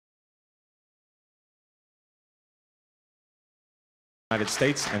United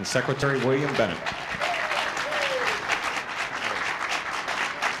States and Secretary William Bennett.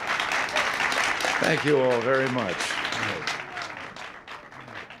 Thank you all very much.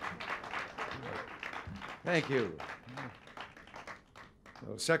 Thank you.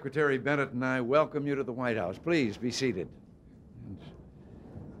 So Secretary Bennett and I welcome you to the White House. Please be seated.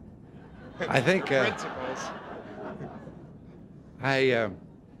 I think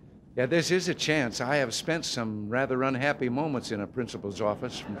yeah, this is a chance. I have spent some rather unhappy moments in a principal's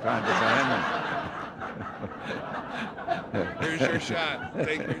office from time to time. Here's your shot.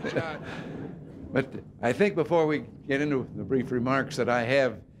 Take your shot. But I think before we get into the brief remarks that I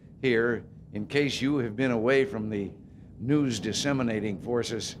have here, in case you have been away from the news disseminating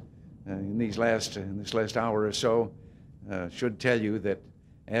forces in this last hour or so, should tell you that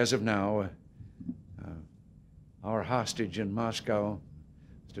as of now, our hostage in Moscow,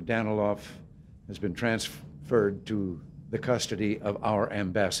 Mr. Danilov, has been transferred to the custody of our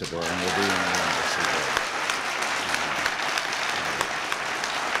ambassador and will be in the embassy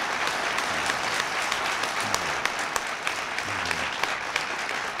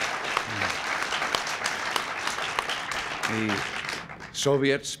there. The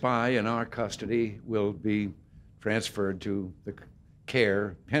Soviet spy in our custody will be transferred to the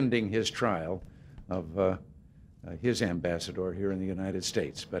care pending his trial of his ambassador here in the United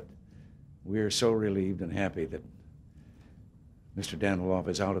States. But we're so relieved and happy that Mr. Danilov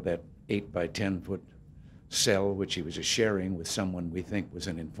is out of that 8 by 10 foot cell which he was sharing with someone we think was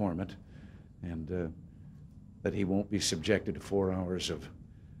an informant, and that he won't be subjected to 4 hours of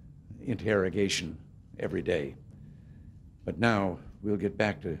interrogation every day. But now we'll get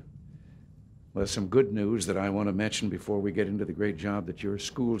back to some good news that I want to mention before we get into the great job that your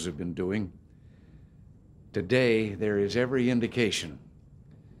schools have been doing. Today, there is every indication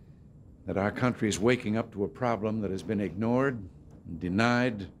that our country is waking up to a problem that has been ignored, and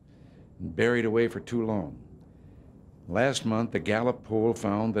denied, and buried away for too long. Last month, the Gallup poll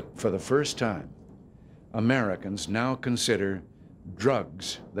found that for the first time, Americans now consider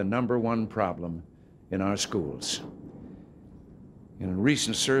drugs the #1 problem in our schools. In a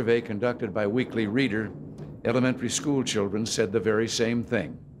recent survey conducted by Weekly Reader, elementary school children said the very same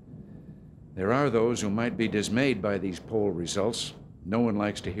thing. There are those who might be dismayed by these poll results. No one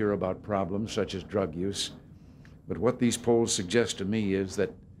likes to hear about problems such as drug use. But what these polls suggest to me is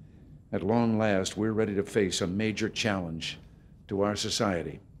that at long last, we're ready to face a major challenge to our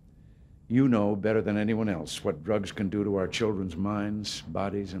society. You know better than anyone else what drugs can do to our children's minds,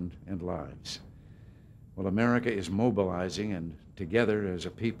 bodies, and lives. Well, America is mobilizing, and together as a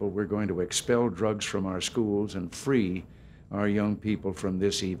people, we're going to expel drugs from our schools and free our young people from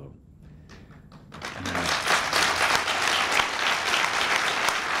this evil.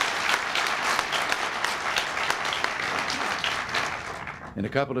 In a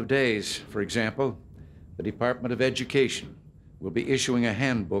couple of days, for example, the Department of Education will be issuing a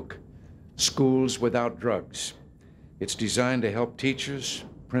handbook, Schools Without Drugs. It's designed to help teachers,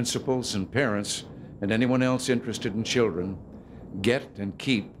 principals, and parents, and anyone else interested in children, get and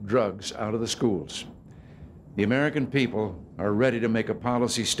keep drugs out of the schools. The American people are ready to make a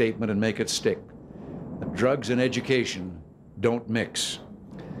policy statement and make it stick. That drugs and education don't mix.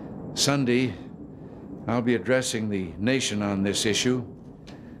 Sunday, I'll be addressing the nation on this issue.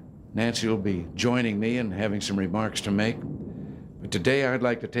 Nancy will be joining me and having some remarks to make. But today I'd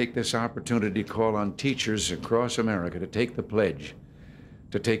like to take this opportunity to call on teachers across America to take the pledge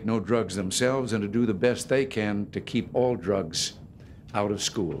to take no drugs themselves and to do the best they can to keep all drugs out of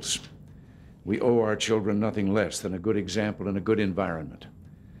schools. We owe our children nothing less than a good example and a good environment.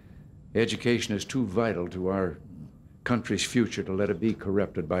 Education is too vital to our country's future to let it be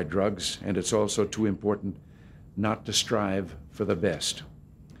corrupted by drugs, and it's also too important not to strive for the best.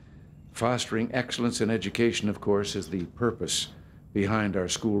 Fostering excellence in education, of course, is the purpose behind our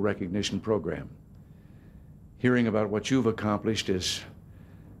school recognition program. Hearing about what you've accomplished is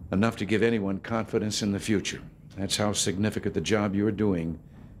enough to give anyone confidence in the future. That's how significant the job you're doing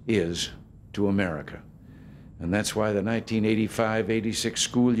is to America. And that's why the 1985-86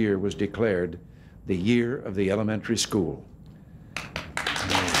 school year was declared the year of the elementary school.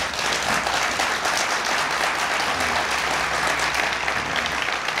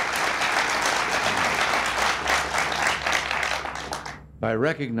 By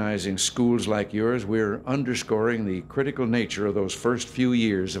recognizing schools like yours, we're underscoring the critical nature of those first few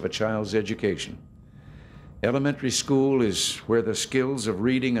years of a child's education. Elementary school is where the skills of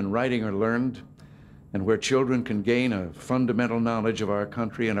reading and writing are learned, and where children can gain a fundamental knowledge of our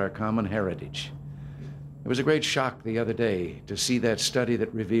country and our common heritage. It was a great shock the other day to see that study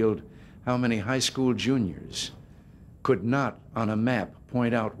that revealed how many high school juniors could not on a map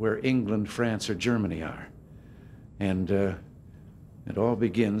point out where England, France, or Germany are. And it all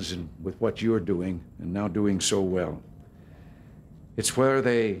begins with what you're doing, and now doing so well. It's where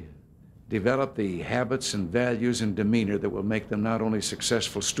they develop the habits and values and demeanor that will make them not only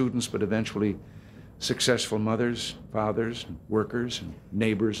successful students, but eventually successful mothers, fathers, workers, and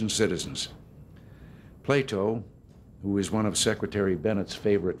neighbors and citizens. Plato, who is one of Secretary Bennett's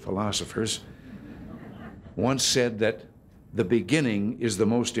favorite philosophers, once said that the beginning is the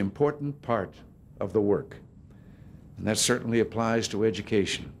most important part of the work. And that certainly applies to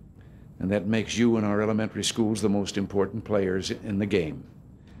education. And that makes you in our elementary schools the most important players in the game.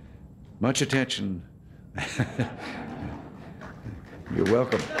 Much attention. You're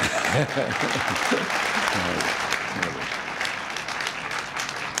welcome.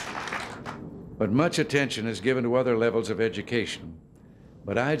 But much attention is given to other levels of education.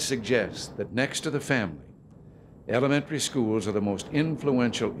 But I'd suggest that next to the family, elementary schools are the most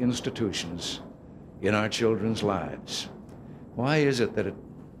influential institutions in our children's lives. Why is it that at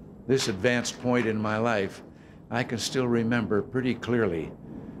this advanced point in my life, I can still remember pretty clearly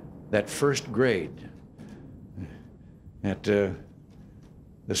that first grade at the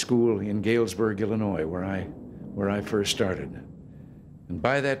school in Galesburg, Illinois, where I first started. And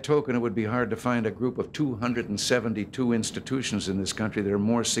by that token, it would be hard to find a group of 272 institutions in this country that are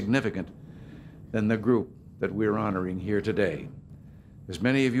more significant than the group that we're honoring here today. As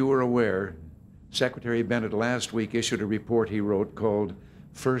many of you are aware, Secretary Bennett last week issued a report he wrote called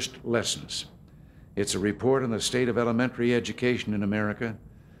First Lessons. It's a report on the state of elementary education in America,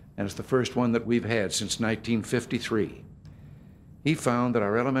 and it's the first one that we've had since 1953. He found that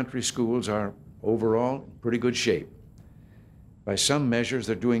our elementary schools are overall in pretty good shape. By some measures,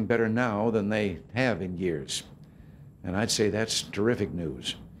 they're doing better now than they have in years. And I'd say that's terrific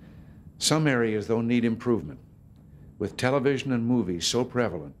news. Some areas, though, need improvement. With television and movies so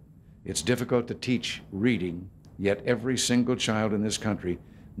prevalent, it's difficult to teach reading, yet every single child in this country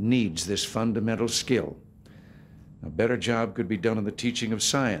needs this fundamental skill. A better job could be done in the teaching of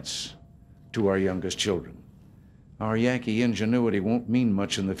science to our youngest children. Our Yankee ingenuity won't mean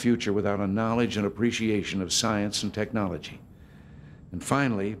much in the future without a knowledge and appreciation of science and technology. And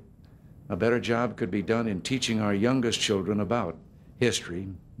finally, a better job could be done in teaching our youngest children about history,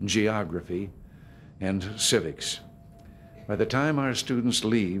 geography, and civics. By the time our students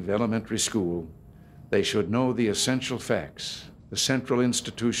leave elementary school, they should know the essential facts, the central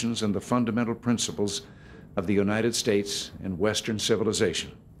institutions, and the fundamental principles of the United States and Western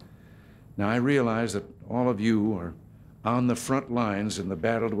civilization. Now, I realize that all of you are on the front lines in the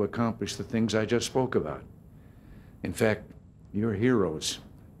battle to accomplish the things I just spoke about. In fact, you're heroes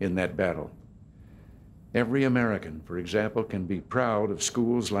in that battle. Every American, for example, can be proud of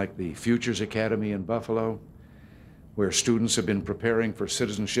schools like the Futures Academy in Buffalo, where students have been preparing for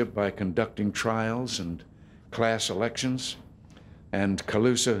citizenship by conducting trials and class elections, and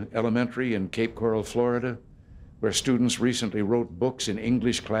Calusa Elementary in Cape Coral, Florida, where students recently wrote books in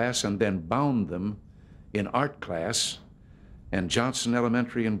English class and then bound them in art class, and Johnson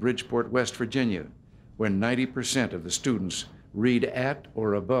Elementary in Bridgeport, West Virginia, where 90% of the students read at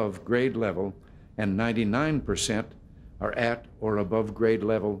or above grade level, and 99% are at or above grade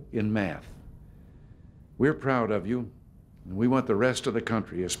level in math. We're proud of you, and we want the rest of the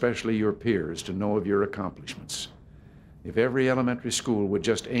country, especially your peers, to know of your accomplishments. If every elementary school would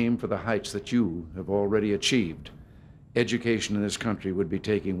just aim for the heights that you have already achieved, education in this country would be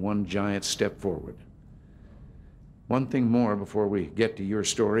taking one giant step forward. One thing more before we get to your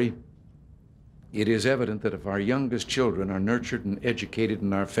story. It is evident that if our youngest children are nurtured and educated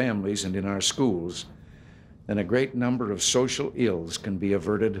in our families and in our schools, then a great number of social ills can be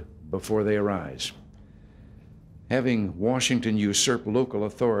averted before they arise. Having Washington usurp local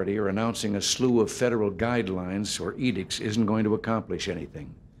authority or announcing a slew of federal guidelines or edicts isn't going to accomplish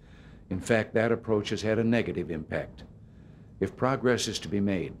anything. In fact, that approach has had a negative impact. If progress is to be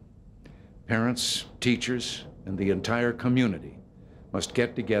made, parents, teachers, and the entire community must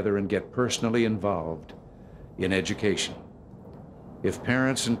get together and get personally involved in education. If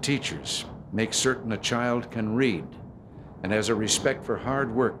parents and teachers make certain a child can read and has a respect for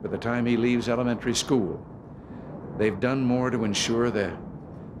hard work by the time he leaves elementary school, they've done more to ensure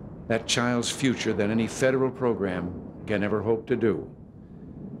that child's future than any federal program can ever hope to do.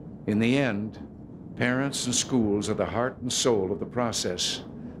 In the end, parents and schools are the heart and soul of the process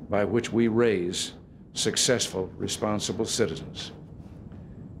by which we raise successful, responsible citizens.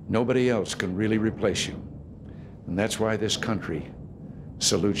 Nobody else can really replace you, and that's why this country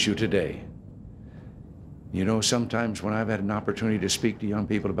salutes you today. You know, sometimes when I've had an opportunity to speak to young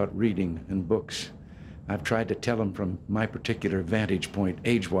people about reading and books, I've tried to tell them from my particular vantage point,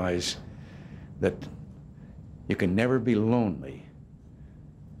 age-wise, that you can never be lonely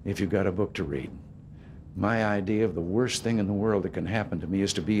if you've got a book to read. My idea of the worst thing in the world that can happen to me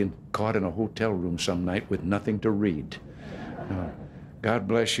is to be caught in a hotel room some night with nothing to read. God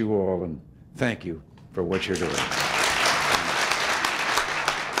bless you all, and thank you for what you're doing.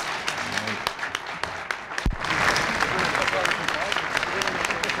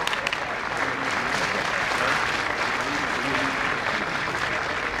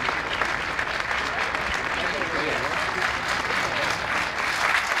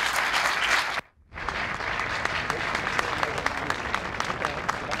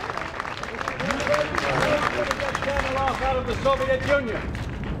 Out of the Soviet Union.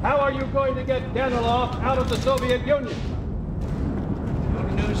 How are you going to get Danilov out of the Soviet Union? The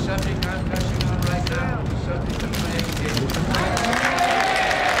new subject I'm touching on right now, the subject of my engagement.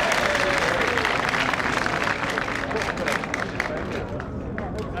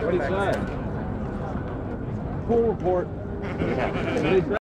 What he said? Full report.